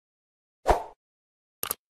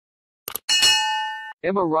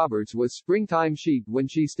Emma Roberts was springtime chic when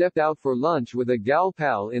she stepped out for lunch with a gal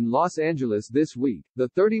pal in Los Angeles this week. The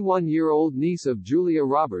 31-year-old niece of Julia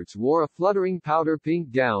Roberts wore a fluttering powder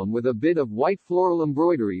pink gown with a bit of white floral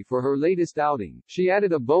embroidery for her latest outing. She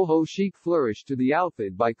added a boho chic flourish to the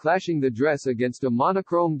outfit by clashing the dress against a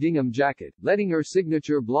monochrome gingham jacket, letting her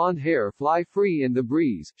signature blonde hair fly free in the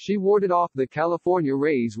breeze. She warded off the California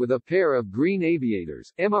rays with a pair of green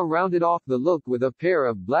aviators. Emma rounded off the look with a pair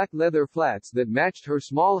of black leather flats that matched her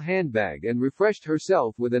small handbag and refreshed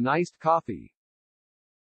herself with an iced coffee.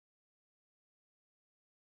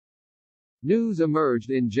 News emerged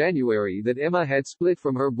in January that Emma had split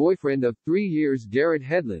from her boyfriend of 3 years Garrett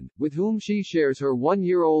Hedlund, with whom she shares her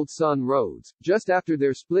 1-year-old son Rhodes. Just after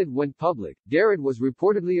their split went public, Garrett was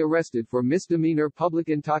reportedly arrested for misdemeanor public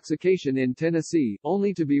intoxication in Tennessee,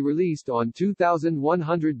 only to be released on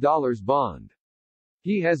 $2,100 bond.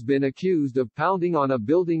 He has been accused of pounding on a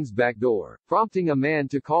building's back door, prompting a man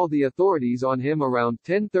to call the authorities on him around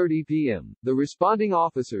 10:30 p.m. The responding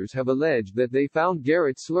officers have alleged that they found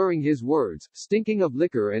Garrett slurring his words, stinking of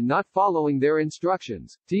liquor and not following their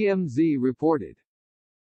instructions, TMZ reported.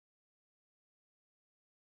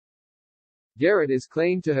 Garrett is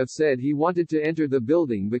claimed to have said he wanted to enter the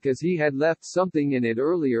building because he had left something in it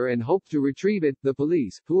earlier and hoped to retrieve it. The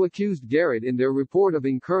police, who accused Garrett in their report of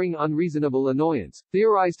incurring unreasonable annoyance,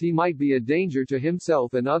 theorized he might be a danger to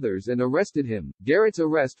himself and others and arrested him. Garrett's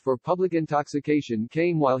arrest for public intoxication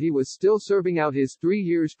came while he was still serving out his 3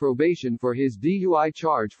 years probation for his DUI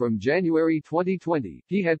charge from January 2020.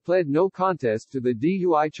 He had pled no contest to the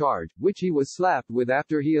DUI charge, which he was slapped with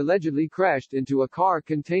after he allegedly crashed into a car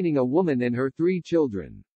containing a woman and her 3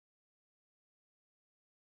 children.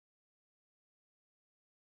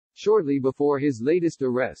 Shortly before his latest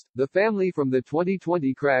arrest, the family from the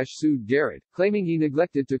 2020 crash sued Garrett, claiming he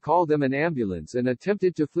neglected to call them an ambulance and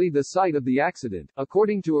attempted to flee the site of the accident,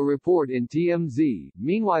 according to a report in TMZ.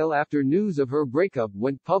 Meanwhile, after news of her breakup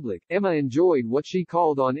went public, Emma enjoyed what she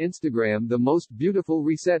called on Instagram the most beautiful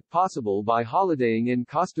reset possible by holidaying in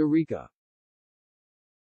Costa Rica.